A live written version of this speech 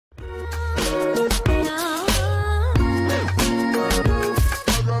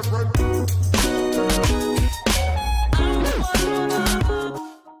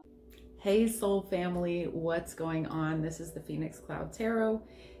soul family, what's going on? This is the Phoenix Cloud Tarot.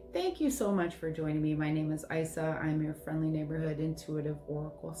 Thank you so much for joining me. My name is Isa. I'm your friendly neighborhood intuitive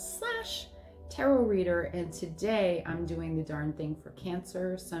oracle / tarot reader, and today I'm doing the darn thing for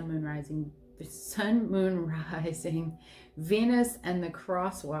Cancer, Sun, Moon, Rising, Venus, and the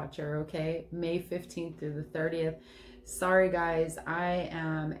Cross Watcher, okay? May 15th through the 30th. Sorry guys, I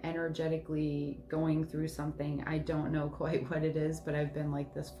am energetically going through something. I don't know quite what it is, but I've been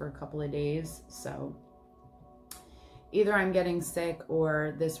like this for a couple of days. So either I'm getting sick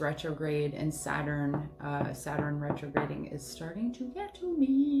or this retrograde and Saturn retrograding is starting to get to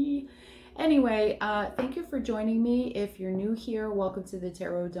me. Anyway, thank you for joining me. If you're new here, welcome to the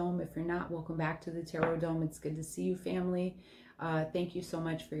Tarot Dome. If you're not, welcome back to the Tarot Dome. It's good to see you, family. Thank you so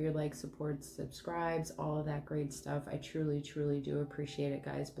much for your likes, supports, subscribes, all of that great stuff. I truly, truly do appreciate it,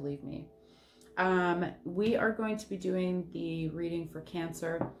 guys. Believe me. We are going to be doing the reading for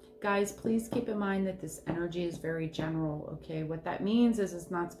Cancer. Guys, please keep in mind that this energy is very general, okay? What that means is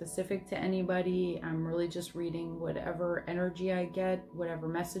it's not specific to anybody. I'm really just reading whatever energy I get, whatever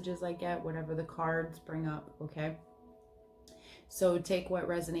messages I get, whatever the cards bring up, okay? So take what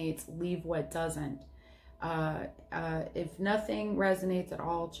resonates, leave what doesn't. If nothing resonates at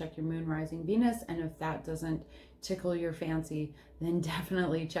all, check your Moon, Rising, Venus, and if that doesn't tickle your fancy, then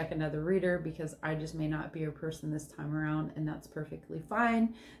definitely check another reader, because I just may not be your person this time around, and that's perfectly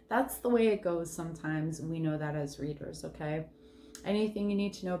fine. That's the way it goes sometimes. We know that as readers, okay? Anything you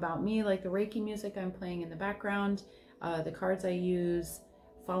need to know about me, like the Reiki music I'm playing in the background, the cards I use,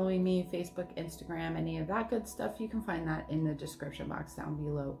 following me, Facebook, Instagram, any of that good stuff, you can find that in the description box down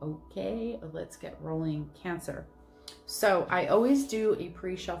below. Okay, let's get rolling, Cancer. So I always do a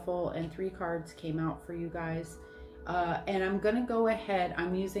pre-shuffle, and 3 cards came out for you guys. And I'm going to go ahead.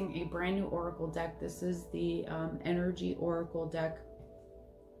 I'm using a brand new Oracle deck. This is the Energy Oracle deck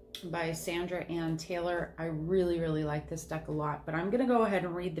by Sandra Ann Taylor. I really, really like this deck a lot, but I'm going to go ahead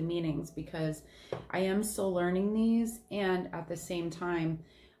and read the meanings because I am still learning these, and at the same time,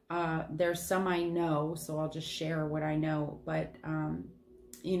 there's some I know, so I'll just share what I know, but,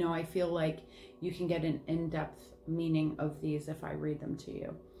 you know, I feel like you can get an in-depth meaning of these if I read them to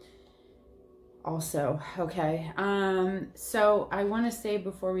you. Also, okay, so I want to say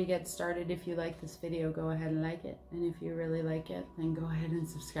before we get started, if you like this video, go ahead and like it, and if you really like it, then go ahead and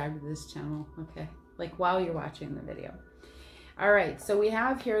subscribe to this channel, okay, like while you're watching the video. All right, so we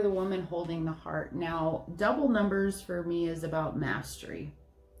have here the woman holding the heart. Now, double numbers for me is about mastery,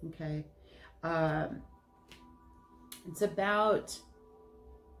 okay? It's about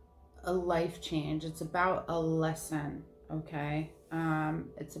a life change. It's about a lesson, okay?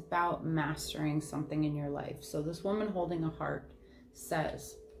 It's about mastering something in your life. So this woman holding a heart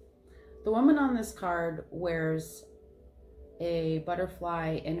says, the woman on this card wears a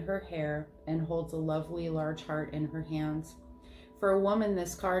butterfly in her hair and holds a lovely large heart in her hands. For a woman,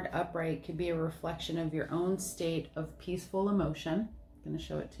 this card upright could be a reflection of your own state of peaceful emotion. I'm going to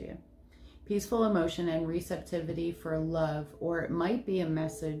show it to you. Peaceful emotion and receptivity for love, or it might be a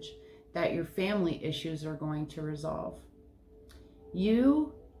message that your family issues are going to resolve.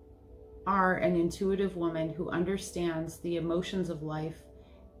 You are an intuitive woman who understands the emotions of life,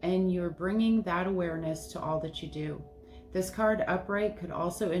 and you're bringing that awareness to all that you do. This card upright could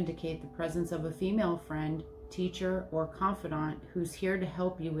also indicate the presence of a female friend, teacher, or confidant who's here to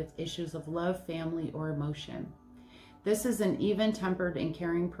help you with issues of love, family, or emotion. This is an even-tempered and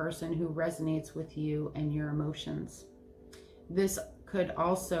caring person who resonates with you and your emotions. This could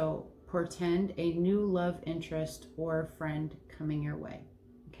also portend a new love interest or friend coming your way,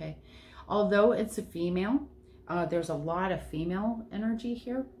 okay? Although it's a female, there's a lot of female energy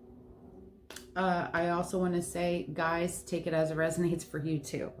here. I also want to say, guys, take it as it resonates for you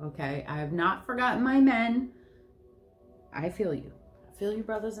too, okay? I have not forgotten my men. I feel you. I feel you,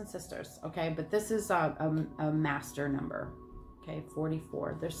 brothers and sisters, okay? But this is a master number, okay?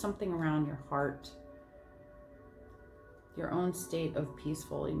 44. There's something around your heart, your own state of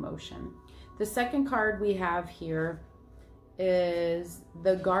peaceful emotion. The second card we have here is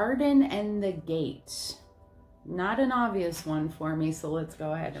the garden and the gate. Not an obvious one for me, so let's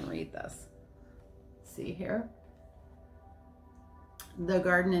go ahead and read this. See here? The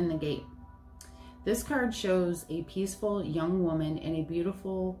garden and the gate. This card shows a peaceful young woman in a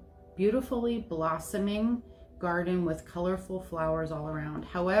beautifully blossoming garden with colorful flowers all around.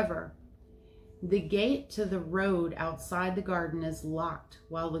 However, the gate to the road outside the garden is locked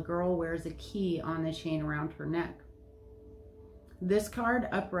while the girl wears a key on the chain around her neck. This card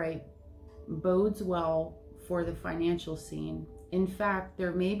upright bodes well for the financial scene. In fact,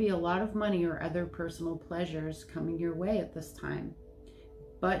 there may be a lot of money or other personal pleasures coming your way at this time.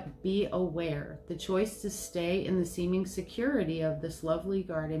 But be aware, the choice to stay in the seeming security of this lovely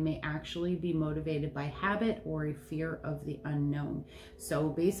garden may actually be motivated by habit or a fear of the unknown. So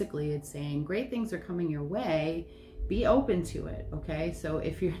basically it's saying great things are coming your way, be open to it, okay? So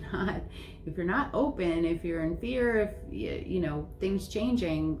if you're not open, if you're in fear, if you know things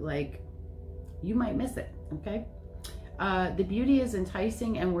changing, like, you might miss it, okay? The beauty is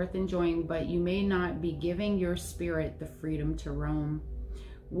enticing and worth enjoying, but you may not be giving your spirit the freedom to roam.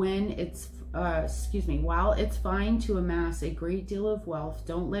 When it's, while it's fine to amass a great deal of wealth,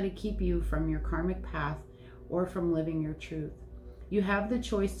 don't let it keep you from your karmic path or from living your truth. You have the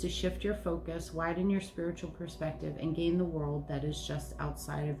choice to shift your focus, widen your spiritual perspective, and gain the world that is just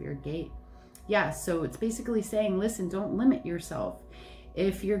outside of your gate. Yeah, so it's basically saying, listen, don't limit yourself.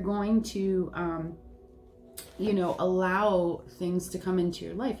 If you're going to, you know, allow things to come into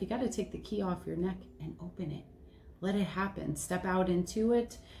your life, you got to take the key off your neck and open it. Let it happen. Step out into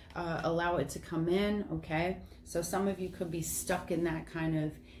it. Allow it to come in, okay? So some of you could be stuck in that kind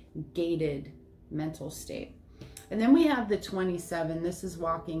of gated mental state. And then we have the 27. This is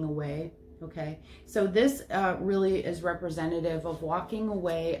walking away, okay? So this really is representative of walking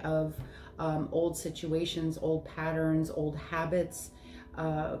away of old situations, old patterns, old habits,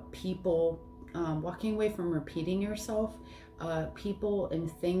 people, walking away from repeating yourself. People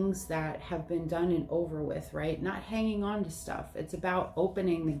and things that have been done and over with, right? Not hanging on to stuff. It's about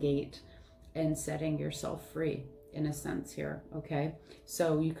opening the gate and setting yourself free, in a sense here, okay?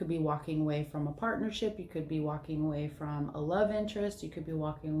 So you could be walking away from a partnership, you could be walking away from a love interest, you could be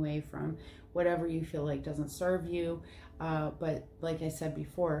walking away from whatever you feel like doesn't serve you. But like I said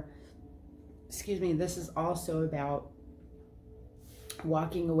before, this is also about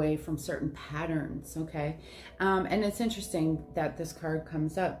walking away from certain patterns, okay? And it's interesting that this card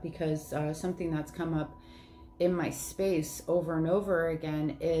comes up because something that's come up in my space over and over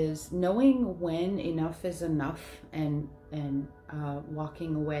again is knowing when enough is enough and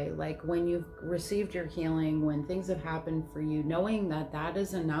walking away. Like when you've received your healing, when things have happened for you, knowing that that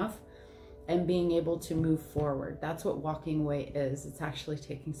is enough and being able to move forward. That's what walking away is. It's actually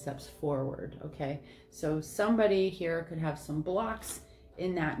taking steps forward, okay? So somebody here could have some blocks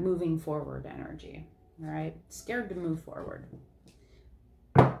in that moving forward energy, all right? Scared to move forward.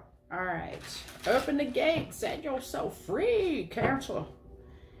 All right, open the gate, set yourself free, Cancer.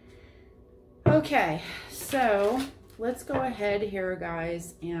 Okay, so let's go ahead here,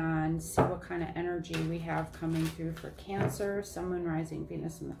 guys, and see what kind of energy we have coming through for Cancer, Sun, Moon, Rising,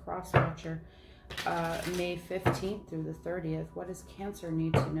 Venus, and the Cross Watcher, May 15th through the 30th. What does Cancer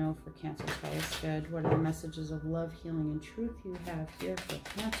need to know for Cancer's highest good? What are the messages of love, healing, and truth you have here for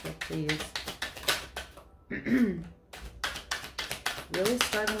Cancer, please? Really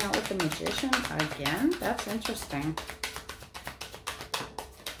starting out with the Magician again? That's interesting.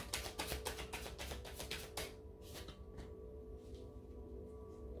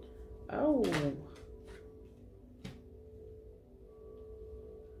 Oh.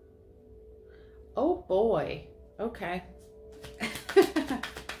 Oh boy. Okay.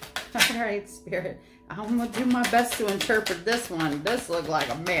 All right, Spirit. I'm going to do my best to interpret this one. This looks like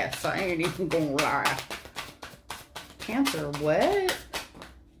a mess. I ain't even going to lie. Cancer, what?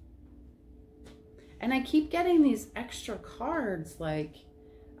 And I keep getting these extra cards. Like,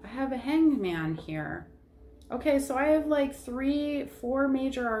 I have a Hangman here. Okay, so I have like 4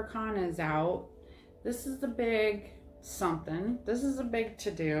 major arcanas out. This is the big something. This is a big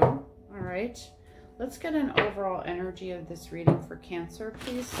to-do. All right. Let's get an overall energy of this reading for Cancer,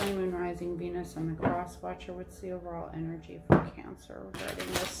 please. Sun, Moon, Rising, Venus, and the Cross Watcher. What's the overall energy for Cancer regarding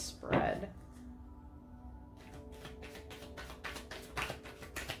this spread?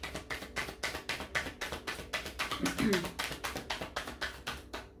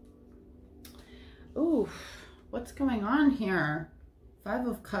 Ooh, what's going on here? 5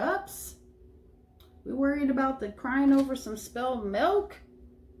 of Cups? We worried about the crying over some spilled milk?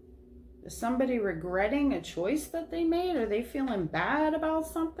 Is somebody regretting a choice that they made? Are they feeling bad about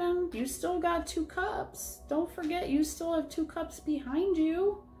something? You still got 2 cups. Don't forget, you still have 2 cups behind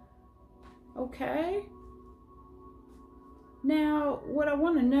you. Okay? Now, what I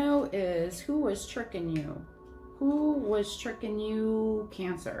want to know is who was tricking you? Who was tricking you,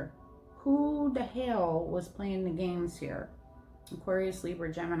 Cancer? Who the hell was playing the games here? Aquarius,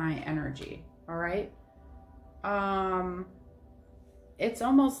 Libra, Gemini energy. All right? It's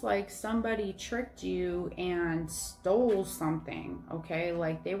almost like somebody tricked you and stole something, okay?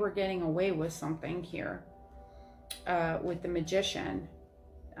 Like they were getting away with something here with the Magician.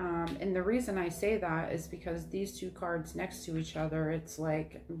 And the reason I say that is because these 2 cards next to each other, it's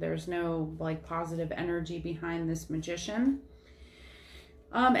like there's no like positive energy behind this Magician.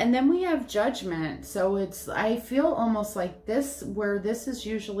 And then we have Judgment. So it's, I feel almost like this, where this is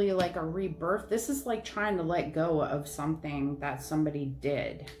usually like a rebirth. This is like trying to let go of something that somebody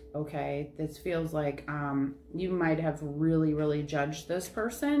did. Okay. This feels like, you might have really, really judged this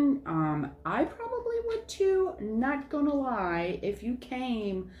person. I probably would too, not gonna lie. If you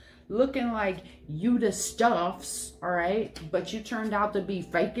came looking like you the stuffs, all right, but you turned out to be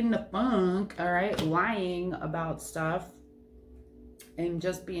faking the funk, all right, lying about stuff, and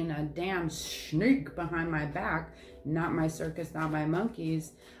just being a damn snake behind my back, not my circus, not my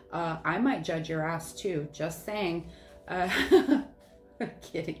monkeys, I might judge your ass too. Just saying. I'm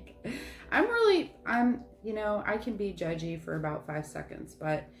kidding. You know, I can be judgy for about 5 seconds,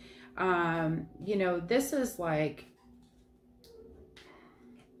 but, you know, this is like,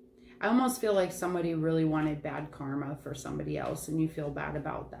 I almost feel like somebody really wanted bad karma for somebody else, and you feel bad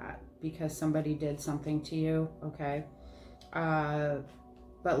about that because somebody did something to you, okay?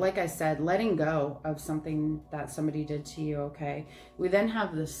 But like I said, letting go of something that somebody did to you, okay? We then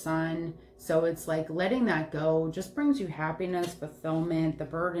have the Sun. So it's like letting that go just brings you happiness, fulfillment. The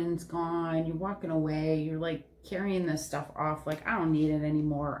burden's gone. You're walking away. You're like carrying this stuff off. Like, I don't need it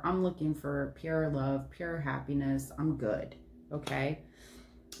anymore. I'm looking for pure love, pure happiness. I'm good, okay?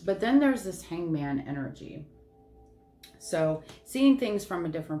 But then there's this Hangman energy. So seeing things from a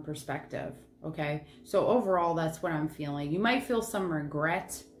different perspective. Okay, so overall, that's what I'm feeling. You might feel some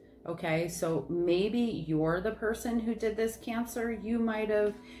regret. Okay, so maybe you're the person who did this, Cancer. You might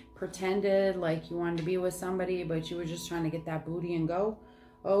have pretended like you wanted to be with somebody, but you were just trying to get that booty and go.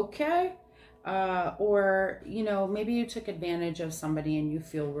 Okay, or, you know, maybe you took advantage of somebody and you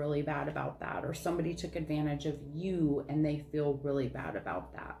feel really bad about that, or somebody took advantage of you and they feel really bad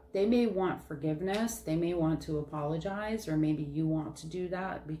about that. They may want forgiveness. They may want to apologize, or maybe you want to do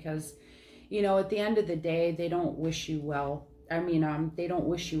that because, you know, at the end of the day, they don't wish you well. I mean, they don't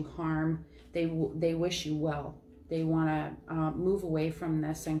wish you harm. They wish you well. They want to move away from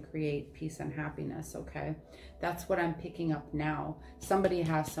this and create peace and happiness, okay? That's what I'm picking up now. Somebody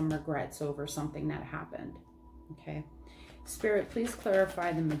has some regrets over something that happened, okay? Spirit, please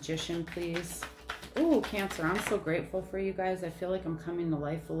clarify the Magician, please. Oh, Cancer, I'm so grateful for you guys. I feel like I'm coming to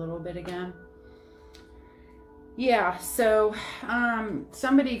life a little bit again. Yeah, so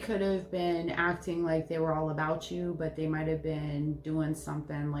somebody could have been acting like they were all about you, but they might have been doing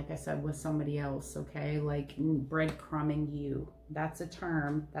something, like I said, with somebody else, okay? Like breadcrumbing you. That's a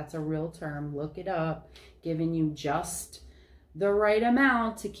term. That's a real term. Look it up. Giving you just the right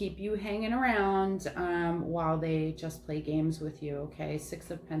amount to keep you hanging around while they just play games with you, okay?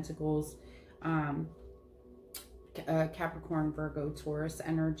 6 of Pentacles, Capricorn, Virgo, Taurus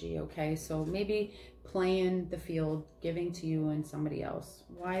energy, okay? So maybe playing the field, giving to you and somebody else.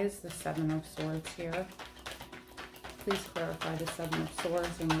 Why is the 7 of Swords here? Please clarify the 7 of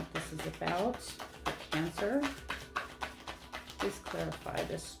Swords and what this is about for Cancer. Please clarify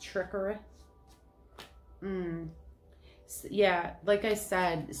this trickery. Yeah, like I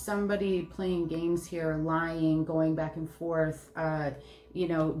said, somebody playing games here, lying, going back and forth, you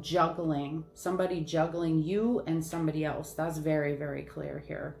know, juggling. Somebody juggling you and somebody else. That's very, very clear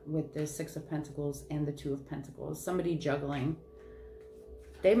here with the 6 of Pentacles and the 2 of Pentacles. Somebody juggling.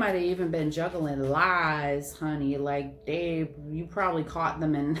 They might have even been juggling lies, honey. Like, you probably caught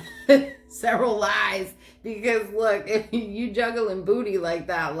them in several lies. Because, look, if you juggling booty like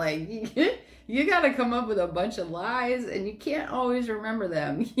that, like, you got to come up with a bunch of lies, and you can't always remember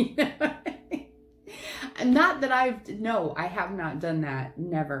them. You know what I mean? And not that no, I have not done that.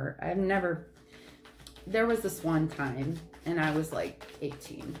 Never. I've never. There was this one time, and I was like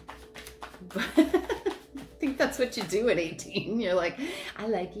 18. But I think that's what you do at 18. You're like, I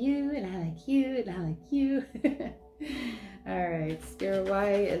like you, and I like you, and I like you. All right, Spirit,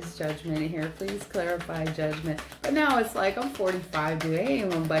 why is Judgment here? Please clarify Judgment. But now it's like, I'm 45, dude. Ain't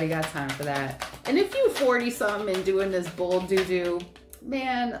nobody got time for that. And if you 40-something and doing this bull doo-doo,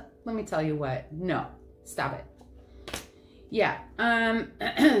 man, let me tell you what. No, stop it. Yeah.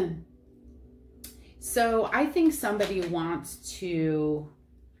 So I think somebody wants to,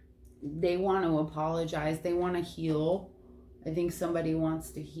 they want to apologize. They want to heal. I think somebody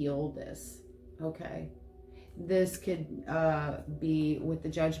wants to heal this. Okay. This could be with the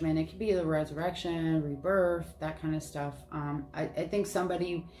Judgment. It could be the resurrection, rebirth, that kind of stuff. I think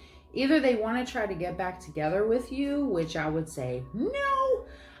somebody, either they want to try to get back together with you, which I would say no,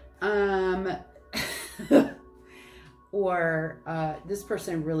 or this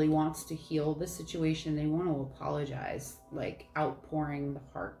person really wants to heal the situation. They want to apologize, like outpouring the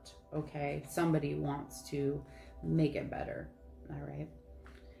heart. Okay, somebody wants to make it better. All right.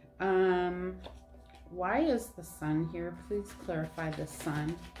 Why is the sun here? Please clarify the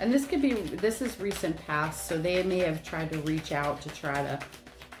sun. And this could be, this is recent past, so they may have tried to reach out to try to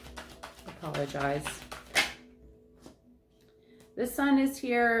apologize. The sun is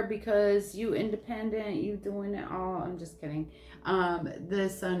here because you independent, you doing it all. I'm just kidding. The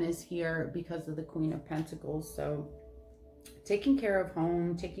sun is here because of the Queen of Pentacles. So taking care of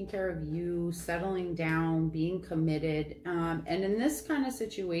home, taking care of you, settling down, being committed. And in this kind of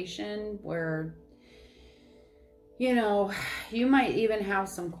situation where, you know, you might even have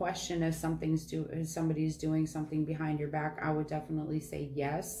some question if somebody's doing something behind your back, I would definitely say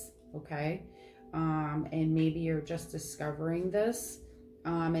yes, okay? And maybe you're just discovering this,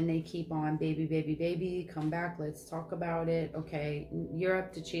 and they keep on, baby, baby, baby, come back, let's talk about it. Okay, you're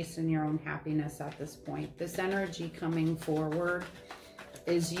up to chasing your own happiness at this point. This energy coming forward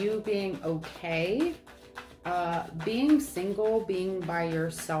is you being okay, being single, being by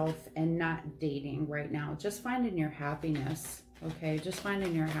yourself, and not dating right now. Just finding your happiness, okay? Just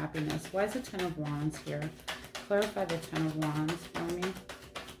finding your happiness. Why is the Ten of Wands here? Clarify the Ten of Wands for me.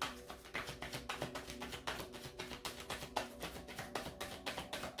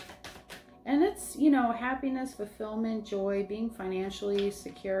 And it's, you know, happiness, fulfillment, joy, being financially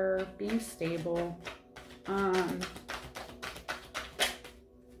secure, being stable.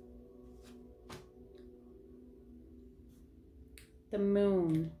 The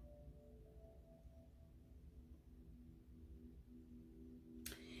Moon.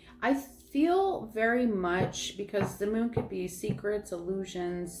 I feel very much, because the Moon could be secrets,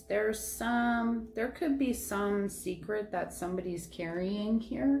 illusions. There could be some secret that somebody's carrying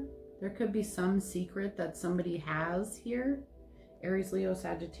here. There could be some secret that somebody has here. Aries, Leo,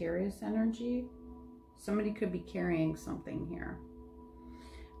 Sagittarius energy. Somebody could be carrying something here.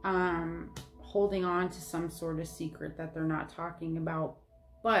 Holding on to some sort of secret that they're not talking about.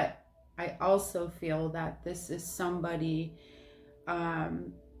 But I also feel that this is somebody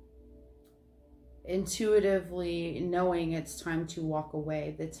intuitively knowing it's time to walk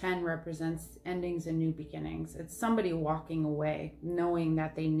away. The 10 represents endings and new beginnings. It's somebody walking away, knowing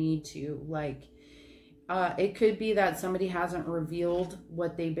that they need to, like, it could be that somebody hasn't revealed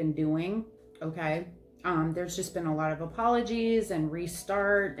what they've been doing, okay? There's just been a lot of apologies and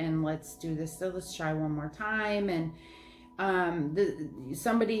restart, and let's do this, so let's try one more time. And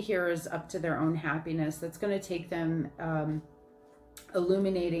somebody here is up to their own happiness. That's going to take them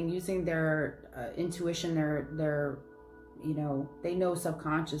illuminating, using their intuition, their you know, they know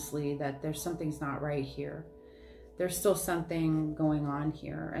subconsciously that something's not right here. There's still something going on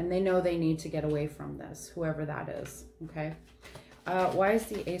here, and they know they need to get away from this, whoever that is, okay? Why is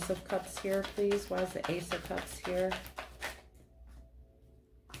the Ace of Cups here, please? Why is the Ace of Cups here?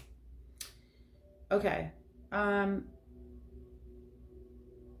 Okay.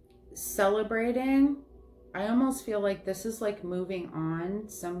 Celebrating. I almost feel like this is like moving on.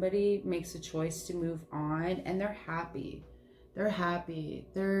 Somebody makes a choice to move on, and they're happy. They're happy.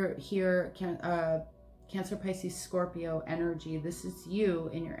 They're here. Cancer, Pisces, Scorpio energy. This is you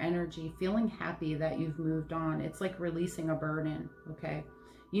in your energy, feeling happy that you've moved on. It's like releasing a burden, okay?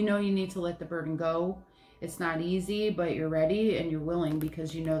 You know you need to let the burden go. It's not easy, but you're ready and you're willing,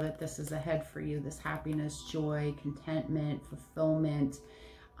 because you know that this is ahead for you. This happiness, joy, contentment, fulfillment,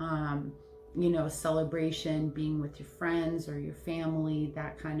 you know, celebration, being with your friends or your family,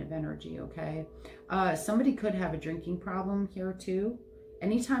 that kind of energy, okay? Somebody could have a drinking problem here too.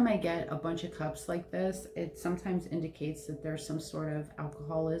 Anytime I get a bunch of cups like this, it sometimes indicates that there's some sort of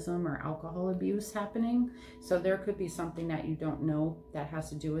alcoholism or alcohol abuse happening. So there could be something that you don't know that has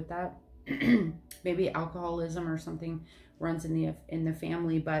to do with that. Maybe alcoholism or something runs in the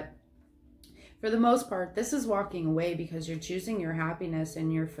family, but for the most part, this is walking away because you're choosing your happiness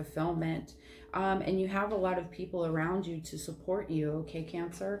and your fulfillment. And you have a lot of people around you to support you, okay,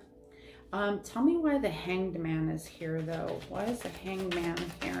 Cancer? Tell me why the Hanged Man is here, though. Why is the Hanged Man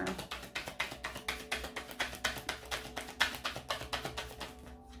here?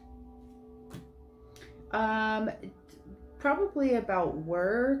 Probably about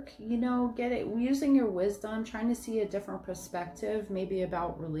work, you know, using your wisdom, trying to see a different perspective, maybe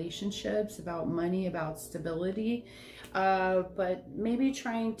about relationships, about money, about stability, but maybe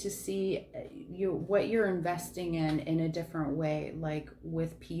trying to see what you're investing in a different way, like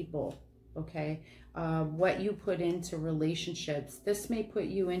with people, okay? What you put into relationships. This may put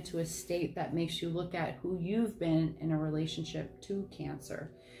you into a state that makes you look at who you've been in a relationship to,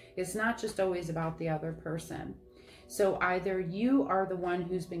 Cancer. It's not just always about the other person. So either you are the one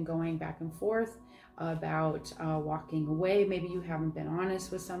who's been going back and forth about walking away. Maybe you haven't been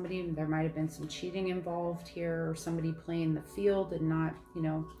honest with somebody. There might have been some cheating involved here, or somebody playing the field and not, you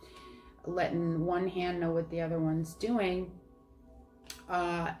know, letting one hand know what the other one's doing,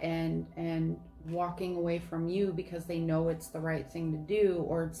 and walking away from you because they know it's the right thing to do,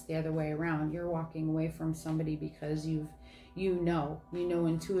 or it's the other way around. You're walking away from somebody because you know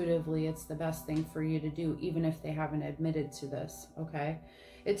intuitively it's the best thing for you to do, even if they haven't admitted to this. Okay,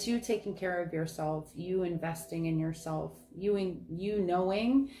 it's you taking care of yourself, you investing in yourself, you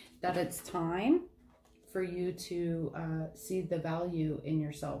knowing that it's time for you to see the value in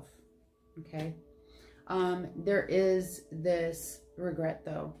yourself. Okay, there is this regret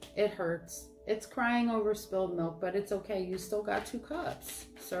though. It hurts. It's crying over spilled milk, but it's okay. You still got 2 cups,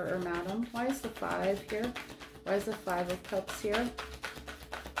 sir or madam. Why is the 5 here? Why is the 5 of cups here?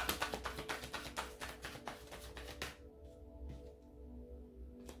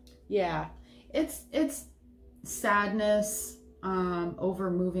 Yeah, it's sadness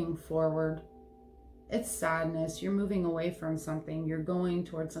over moving forward. It's sadness. You're moving away from something. You're going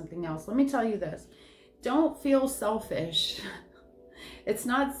towards something else. Let me tell you this. Don't feel selfish. It's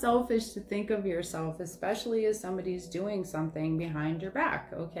not selfish to think of yourself, especially as somebody's doing something behind your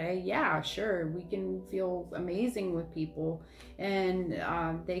back, okay? Yeah, sure, we can feel amazing with people, and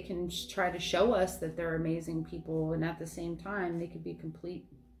they can try to show us that they're amazing people, and at the same time, they could be complete,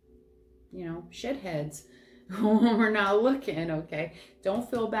 you know, shitheads when we're not looking, okay? Don't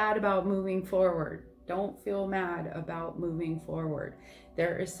feel bad about moving forward. Don't feel mad about moving forward.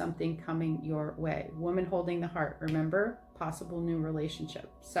 There is something coming your way. Woman holding the heart, remember? Possible new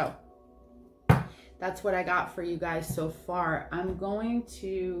relationship. So that's what I got for you guys so far. I'm going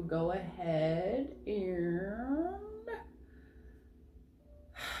to go ahead and,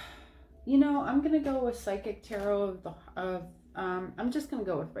 you know, I'm going to go with Psychic Tarot I'm just going to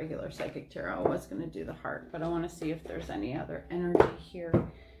go with regular Psychic Tarot. I was going to do the heart, but I want to see if there's any other energy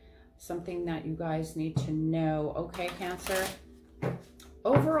here. Something that you guys need to know. Okay, Cancer.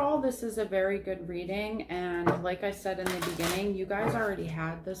 Overall, this is a very good reading, and like I said in the beginning, you guys already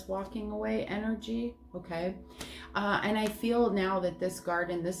had this walking away energy, okay? And I feel now that this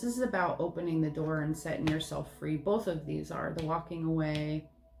garden, this is about opening the door and setting yourself free. Both of these are, the walking away,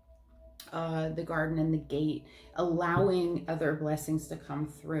 the garden, and the gate, allowing other blessings to come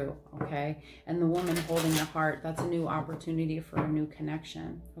through, okay? And the woman holding the heart, that's a new opportunity for a new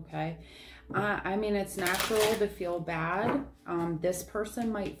connection, okay? I mean, it's natural to feel bad. This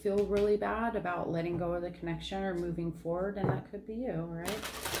person might feel really bad about letting go of the connection or moving forward, and that could be you, right?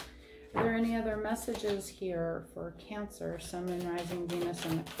 Are there any other messages here for Cancer, Sun, Moon, Rising, Venus,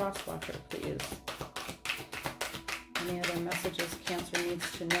 and the Cross Watcher, please? Any other messages Cancer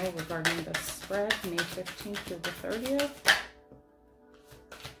needs to know regarding the spread, May 15th through the 30th?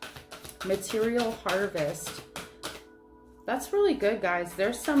 Material harvest. That's really good, guys.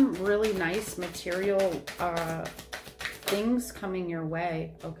 There's some really nice material things coming your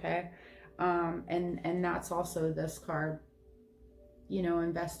way, okay? And that's also this card. You know,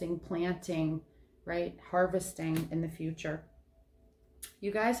 investing, planting, right? Harvesting in the future.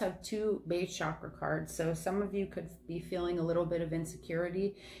 You guys have 2 base chakra cards, so some of you could be feeling a little bit of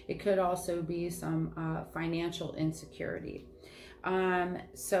insecurity. It could also be some financial insecurity.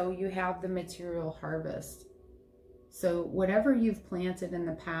 So you have the material harvest. So whatever you've planted in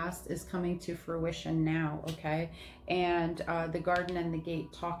the past is coming to fruition now, okay? And the garden and the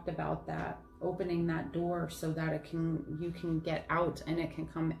gate talked about that, opening that door so that you can get out and it can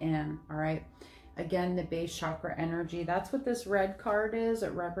come in, all right? Again, the base chakra energy, that's what this red card is.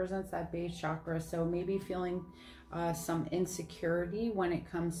 It represents that base chakra. So maybe feeling some insecurity when it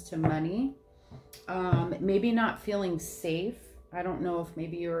comes to money. Maybe not feeling safe. I don't know if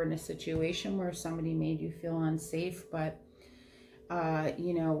maybe you're in a situation where somebody made you feel unsafe, but,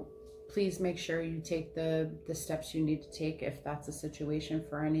 you know, please make sure you take the steps you need to take if that's a situation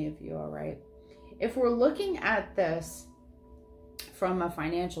for any of you, all right? If we're looking at this from a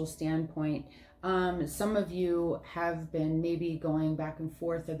financial standpoint, some of you have been maybe going back and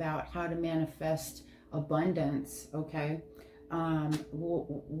forth about how to manifest abundance, okay?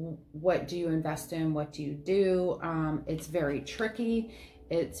 What do you invest in? What do you do? It's very tricky.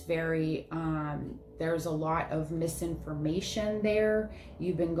 It's very, there's a lot of misinformation there.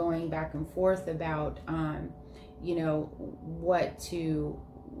 You've been going back and forth about, you know, what to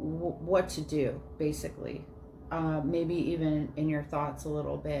do, basically. Maybe even in your thoughts a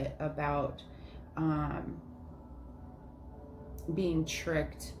little bit about being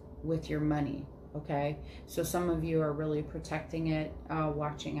tricked with your money. Okay, so some of you are really protecting it,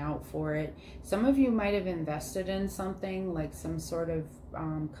 watching out for it. Some of you might have invested in something like some sort of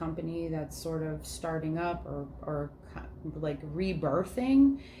company that's sort of starting up or like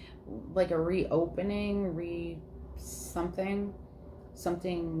rebirthing, like a reopening, something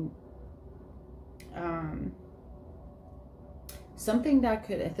Something that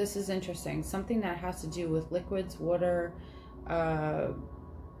could, this is interesting, something that has to do with liquids, water,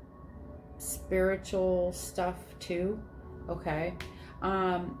 spiritual stuff too. Okay.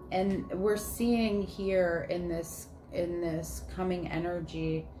 And we're seeing here in this coming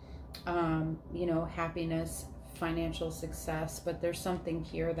energy, you know, happiness, financial success, but there's something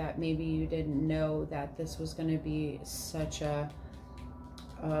here that maybe you didn't know that this was going to be such a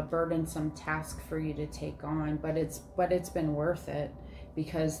burdensome task for you to take on, but it's been worth it,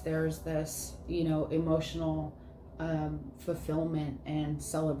 because there's this, you know, emotional fulfillment and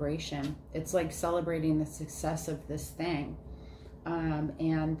celebration. It's like celebrating the success of this thing,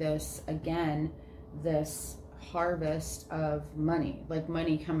 and this, again, this harvest of money, like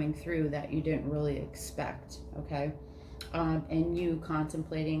money coming through that you didn't really expect. Okay. And you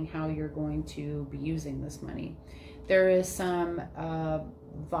contemplating how you're going to be using this money. There is some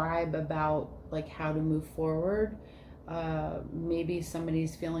vibe about like how to move forward. Maybe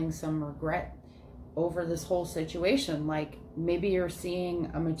somebody's feeling some regret over this whole situation. Like maybe you're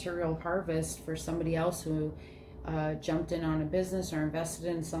seeing a material harvest for somebody else who jumped in on a business or invested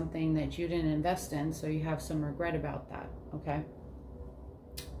in something that you didn't invest in, so you have some regret about that. Okay.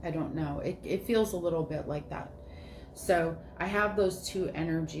 I don't know. It feels a little bit like that. So I have those two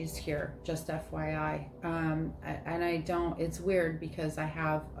energies here, just FYI. And I don't, it's weird because I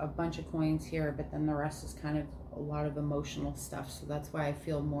have a bunch of coins here, but then the rest is kind of a lot of emotional stuff. So that's why I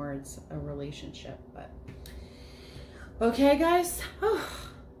feel more it's a relationship. But okay, guys. Oh,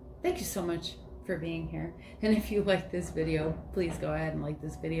 thank you so much for being here. And if you like this video, please go ahead and like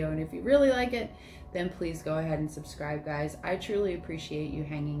this video. And if you really like it, then please go ahead and subscribe, guys. I truly appreciate you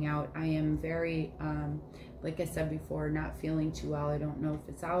hanging out. I am very, like I said before, not feeling too well. I don't know if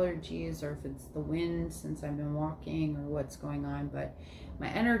it's allergies or if it's the wind since I've been walking or what's going on, but my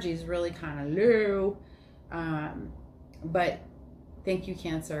energy is really kind of low. But thank you,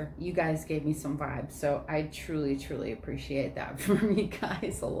 Cancer. You guys gave me some vibes, so I truly, truly appreciate that from you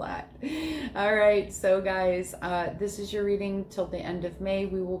guys a lot. All right, so guys, this is your reading till the end of May.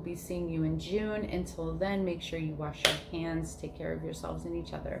 We will be seeing you in June. Until then, make sure you wash your hands, take care of yourselves and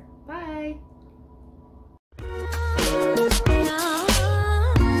each other. Bye.